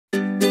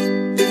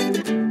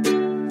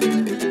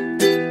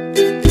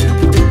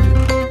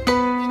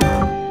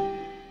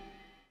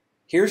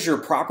Here's your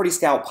Property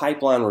Scout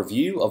Pipeline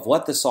review of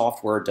what the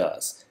software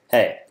does.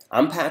 Hey,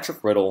 I'm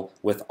Patrick Riddle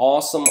with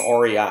Awesome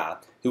REI,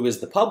 who is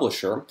the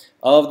publisher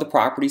of the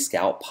Property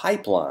Scout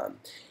Pipeline,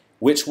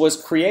 which was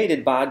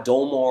created by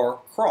Dolmar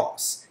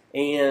Cross.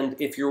 And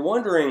if you're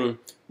wondering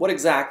what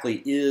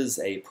exactly is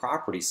a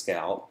Property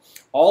Scout,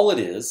 all it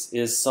is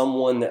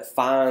someone that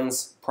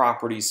finds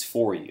properties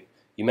for you.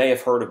 You may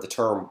have heard of the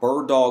term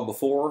bird dog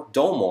before.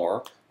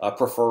 Dolmar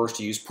prefers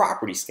to use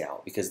Property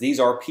Scout because these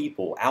are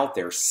people out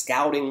there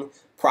scouting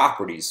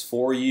properties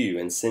for you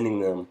and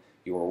sending them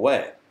your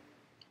way.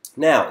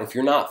 Now, if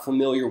you're not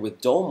familiar with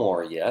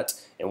Dolmar yet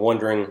and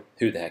wondering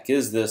who the heck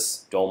is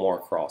this Dolmar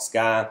Cross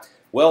guy,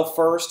 well,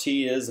 first,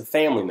 he is a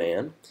family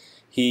man.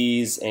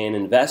 He's an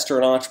investor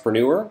and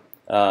entrepreneur,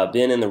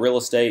 been in the real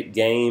estate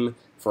game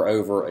for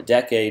over a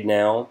decade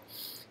now,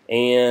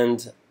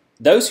 and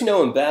those who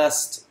know him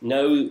best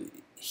know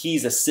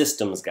he's a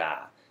systems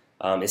guy.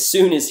 As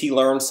soon as he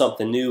learns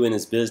something new in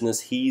his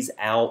business, he's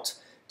out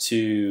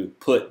to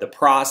put the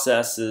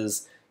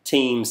processes,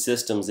 team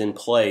systems in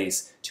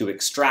place to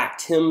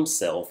extract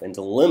himself and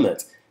to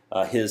limit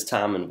his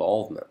time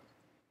involvement.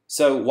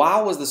 So why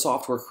was the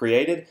software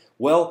created?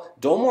 Well,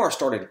 Dolmar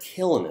started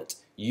killing it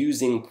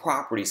using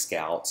Property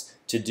Scouts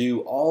to do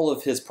all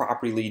of his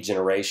property lead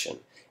generation.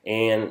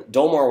 And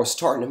Dolmar was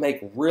starting to make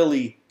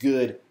really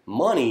good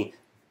money,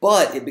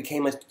 but it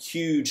became a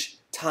huge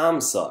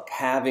time suck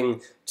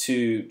having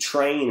to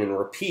train and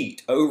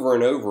repeat over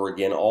and over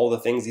again all the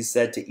things he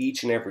said to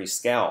each and every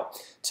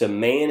scout to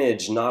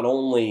manage not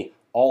only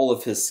all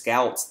of his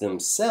scouts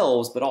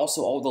themselves, but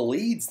also all the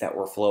leads that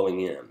were flowing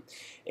in.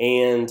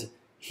 And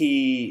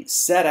he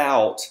set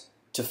out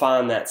to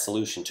find that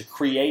solution, to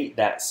create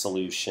that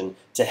solution,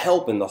 to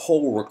help in the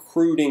whole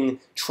recruiting,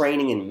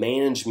 training, and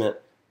management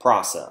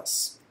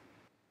process.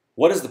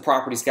 What does the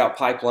Property Scout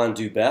Pipeline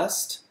do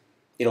best?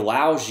 It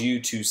allows you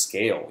to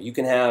scale. You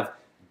can have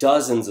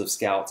dozens of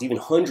scouts, even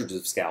hundreds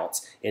of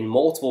scouts in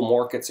multiple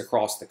markets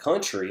across the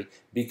country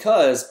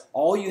because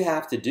all you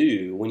have to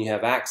do when you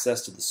have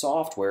access to the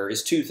software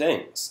is two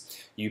things.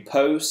 You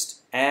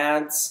post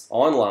ads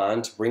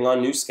online to bring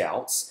on new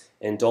scouts,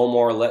 and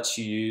Dolmar lets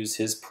you use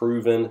his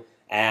proven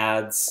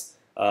ads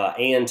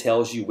and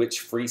tells you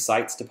which free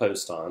sites to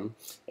post on.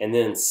 And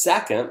then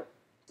second,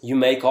 you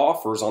make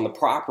offers on the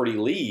property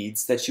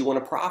leads that you want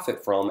to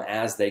profit from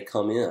as they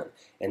come in.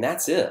 And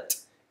that's it.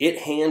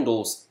 It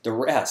handles the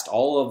rest,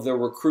 all of the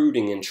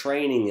recruiting and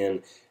training,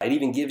 and it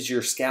even gives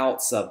your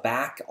scouts a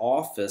back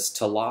office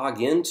to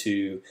log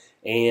into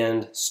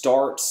and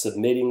start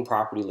submitting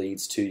property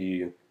leads to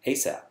you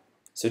ASAP.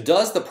 So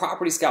does the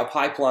Property Scout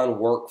Pipeline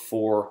work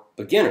for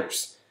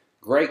beginners?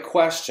 Great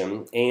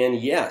question,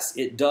 and yes,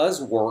 it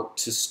does work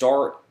to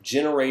start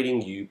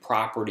generating you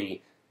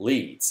property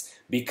leads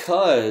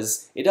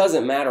because it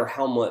doesn't matter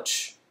how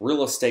much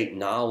real estate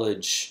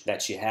knowledge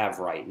that you have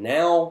right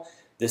now.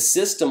 The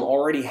system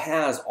already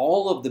has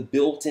all of the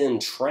built-in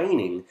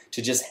training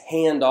to just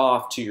hand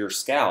off to your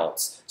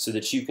scouts so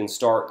that you can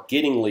start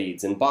getting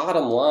leads. And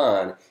bottom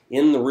line,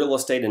 in the real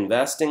estate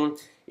investing,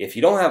 if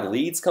you don't have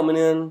leads coming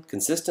in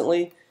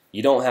consistently,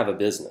 you don't have a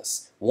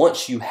business.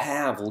 Once you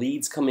have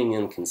leads coming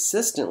in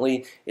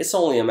consistently, it's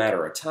only a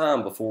matter of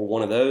time before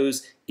one of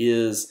those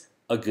is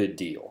a good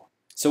deal.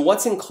 So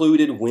what's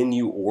included when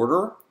you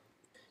order?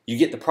 You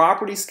get the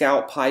Property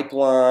Scout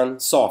Pipeline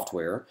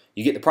software,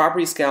 you get the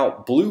Property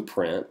Scout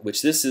Blueprint,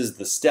 which this is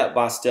the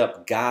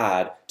step-by-step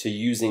guide to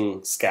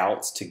using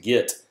scouts to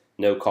get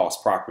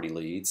no-cost property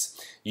leads.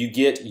 You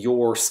get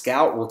your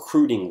scout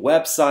recruiting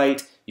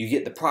website, you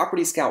get the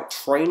Property Scout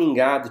training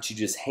guide that you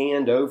just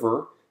hand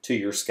over to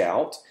your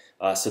scout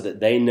so that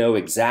they know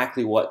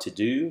exactly what to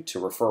do to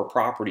refer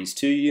properties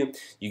to you.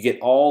 You get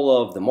all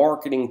of the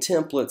marketing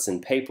templates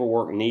and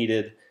paperwork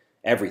needed,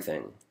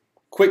 everything.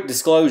 Quick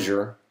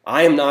disclosure,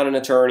 I am not an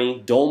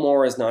attorney,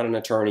 Dolmar is not an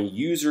attorney.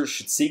 Users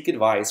should seek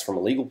advice from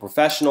a legal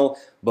professional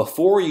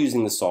before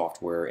using the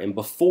software and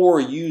before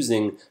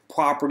using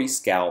Property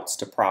Scouts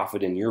to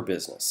profit in your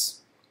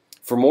business.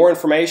 For more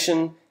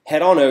information,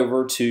 head on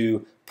over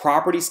to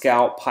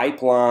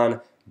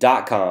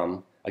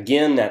PropertyScoutPipeline.com.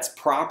 Again, that's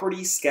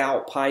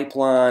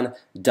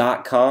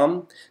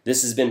PropertyScoutPipeline.com.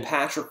 This has been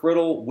Patrick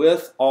Riddle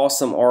with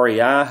Awesome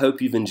REI.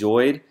 Hope you've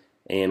enjoyed,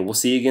 and we'll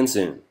see you again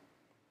soon.